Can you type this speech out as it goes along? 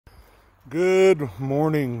Good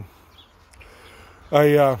morning.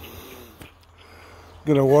 I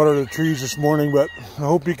gonna water the trees this morning, but I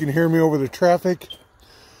hope you can hear me over the traffic,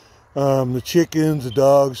 the chickens, the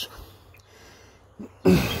dogs,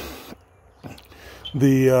 all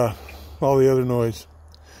the other noise.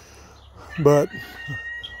 But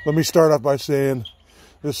let me start off by saying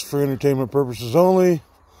this is for entertainment purposes only.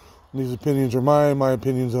 These opinions are mine, my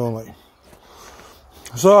opinions only.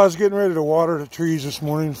 So I was getting ready to water the trees this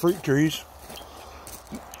morning, fruit trees,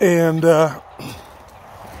 and I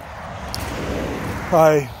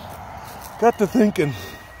got to thinking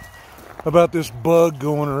about this bug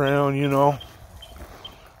going around, you know,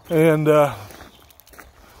 and I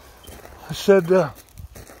said, and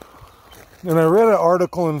I read an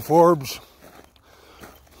article in Forbes,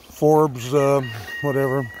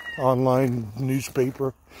 whatever, online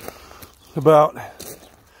newspaper, about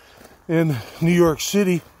in New York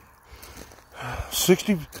City,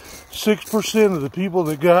 66% of the people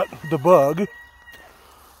that got the bug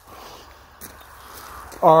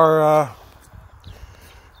are,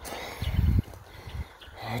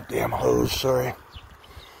 damn hose, sorry.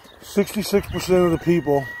 66% of the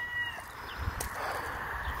people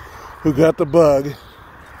who got the bug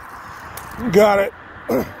got it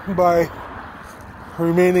by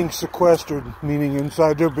remaining sequestered, meaning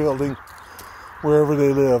inside their building, wherever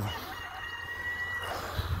they live.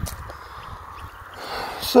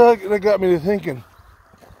 So that got me to thinking,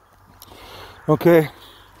 okay,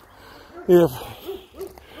 if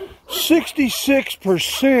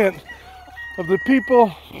 66% of the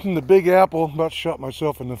people in the Big Apple, I'm about to shot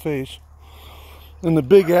myself in the face, in the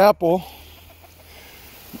Big Apple,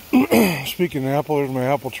 speaking of apple, there's my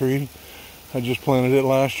apple tree, I just planted it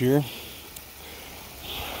last year,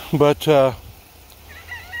 but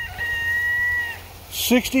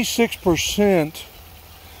 66%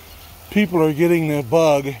 people are getting the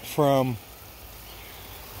bug from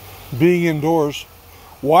being indoors.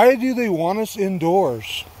 Why do they want us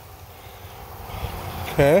indoors?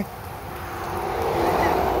 Okay.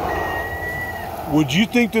 Would you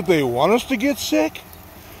think that they want us to get sick?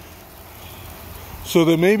 So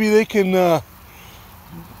that maybe they can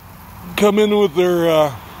come in with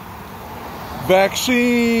their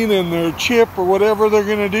vaccine and their chip or whatever they're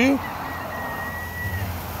going to do?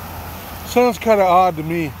 Sounds kind of odd to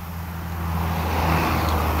me.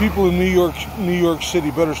 People in New York City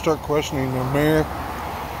better start questioning their mayor.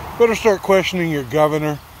 Better start questioning your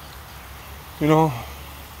governor. You know,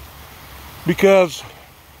 because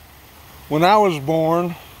when I was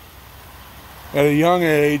born at a young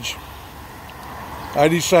age, I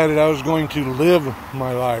decided I was going to live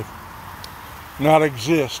my life, not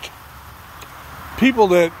exist. People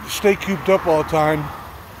that stay cooped up all the time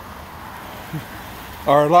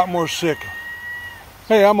are a lot more sick.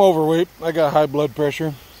 Hey, I'm overweight. I got high blood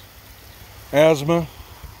pressure, asthma,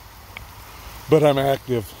 but I'm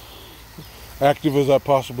active. Active as I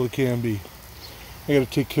possibly can be. I gotta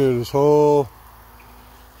take care of this whole,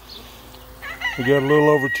 we got a little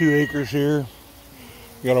over 2 acres here.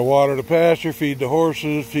 You gotta water the pasture, feed the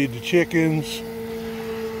horses, feed the chickens.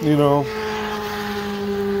 You know,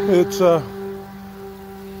 it's,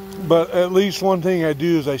 but at least one thing I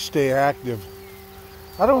do is I stay active.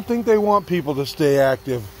 I don't think they want people to stay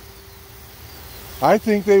active. I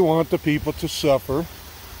think they want the people to suffer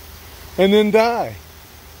and then die.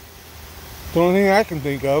 The only thing I can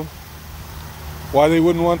think of why they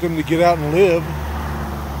wouldn't want them to get out and live.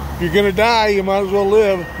 If you're gonna die, you might as well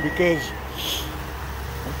live, because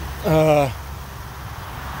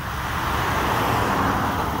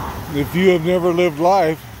if you have never lived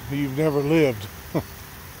life, you've never lived.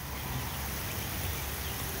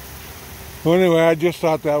 Well, anyway, I just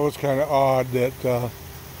thought that was kind of odd that,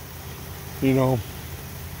 you know,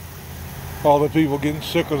 all the people getting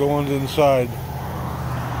sick are the ones inside.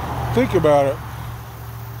 Think about it.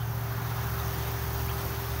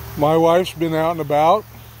 My wife's been out and about.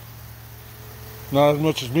 Not as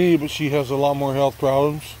much as me, but she has a lot more health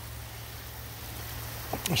problems.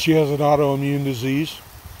 She has an autoimmune disease.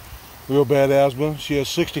 Real bad asthma. She has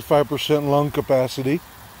 65% lung capacity.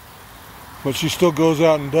 But she still goes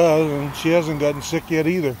out and does, and she hasn't gotten sick yet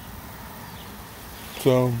either.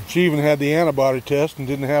 So she even had the antibody test and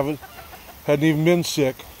didn't have it, hadn't even been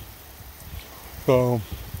sick. So,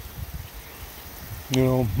 you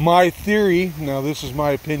know, my theory, now this is my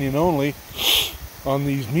opinion only, on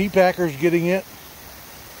these meat packers getting it,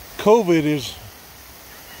 COVID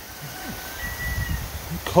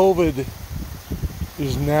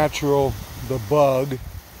is natural, the bug,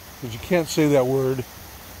 because you can't say that word,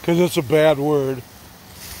 because it's a bad word.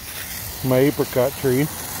 My apricot tree,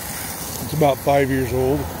 it's about 5 years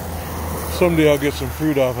old. Someday I'll get some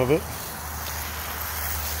fruit off of it.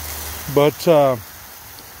 But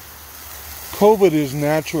COVID is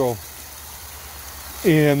natural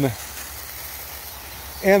in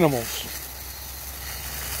animals.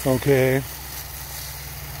 Okay?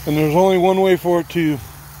 And there's only one way for it to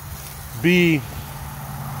be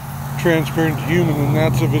transparent to human, and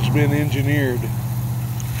that's if it's been engineered.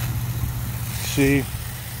 See?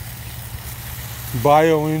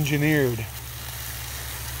 Bioengineered.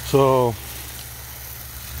 So,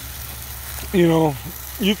 you know,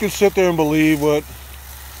 you can sit there and believe what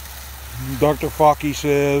Dr. Fauci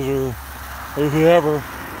says or whoever,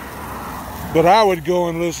 but I would go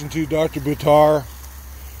and listen to Dr. Buttar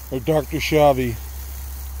or Dr. Shavi,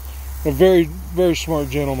 a very, very smart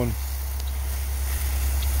gentleman.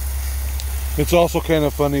 It's also kind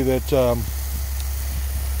of funny that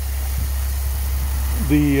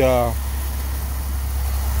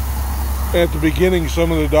at the beginning,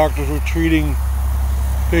 some of the doctors were treating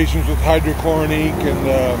patients with hydrochloronique and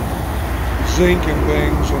zinc and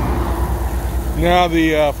things, and now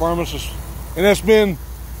the pharmacists, and that's been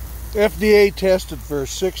FDA tested for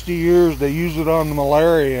 60 years. They use it on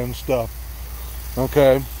malaria and stuff.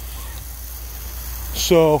 Okay,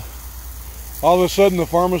 so all of a sudden the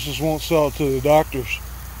pharmacists won't sell it to the doctors.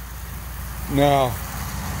 Now,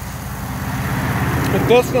 if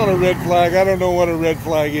that's not a red flag, I don't know what a red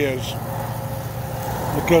flag is,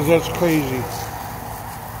 because that's crazy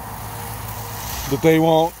that they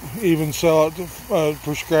won't even sell it,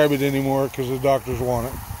 prescribe it anymore because the doctors want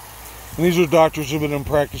it. And these are doctors who have been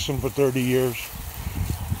practicing for 30 years.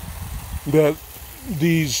 That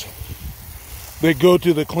they go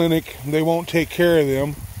to the clinic, they won't take care of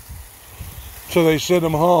them, so they send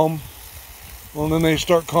them home. Well, then they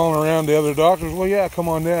start calling around to other doctors. Well, yeah, come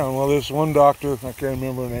on down. Well, this one doctor, I can't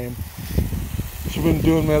remember her name, she's been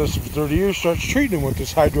doing medicine for 30 years, starts treating them with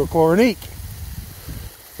this hydrochloronique.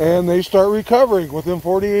 And they start recovering within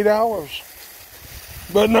 48 hours.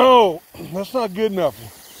 But no, that's not good enough.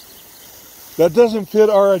 That doesn't fit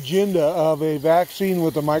our agenda of a vaccine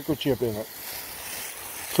with a microchip in it.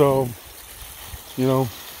 So, you know,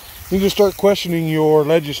 you need to start questioning your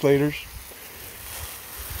legislators.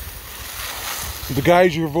 The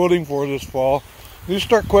guys you're voting for this fall, you need to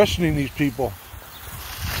start questioning these people.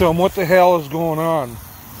 Tell them what the hell is going on.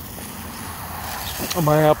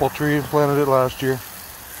 My apple tree, I planted it last year.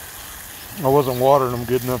 I wasn't watering them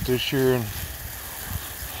good enough this year, and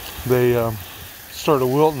they started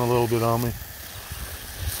wilting a little bit on me.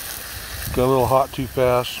 Got a little hot too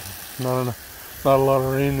fast. Not a lot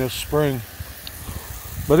of rain this spring.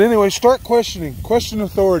 But anyway, start questioning. Question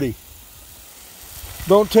authority.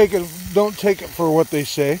 Don't take it for what they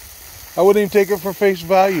say. I wouldn't even take it for face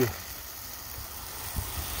value.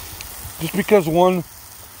 Just because one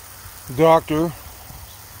doctor,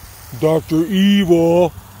 Dr.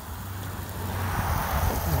 Evil,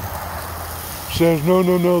 says no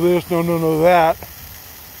this, no that,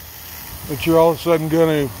 that you're all of a sudden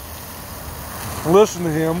going to listen to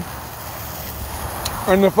him.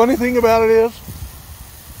 And the funny thing about it is,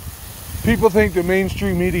 people think the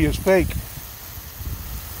mainstream media is fake.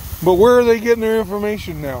 But where are they getting their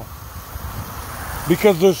information now?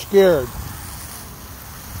 Because they're scared.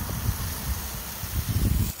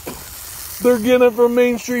 They're getting it from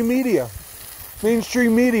mainstream media.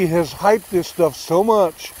 Mainstream media has hyped this stuff so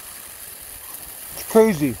much. It's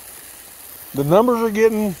crazy. The numbers are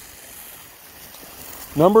getting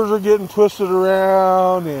twisted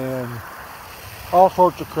around and all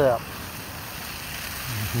sorts of crap.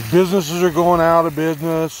 Businesses are going out of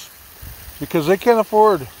business because they can't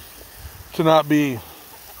afford to not be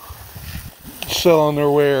selling their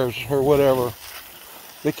wares or whatever.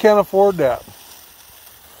 They can't afford that.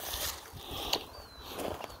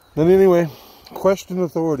 But anyway, question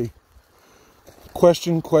authority.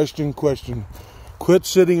 Question. Quit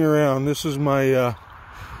sitting around. This is my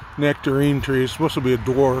nectarine tree. It's supposed to be a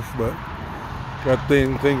dwarf, but got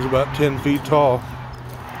things about 10 feet tall.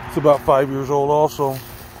 It's about 5 years old also.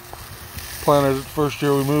 Planted it the first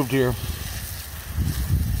year we moved here.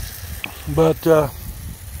 But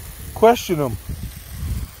question them.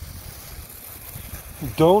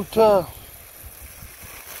 Don't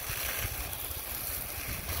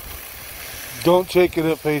take it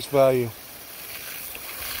at face value.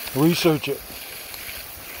 Research it.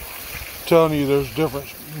 I'm telling you, there's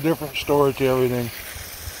different story to everything.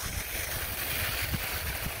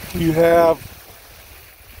 You have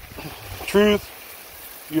truth,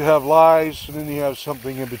 you have lies, and then you have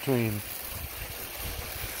something in between.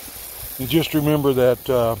 You just remember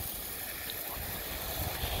that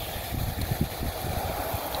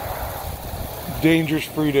dangerous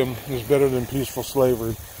freedom is better than peaceful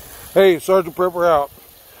slavery. Hey, Sergeant Prepper out.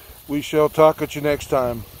 We shall talk at you next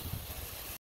time.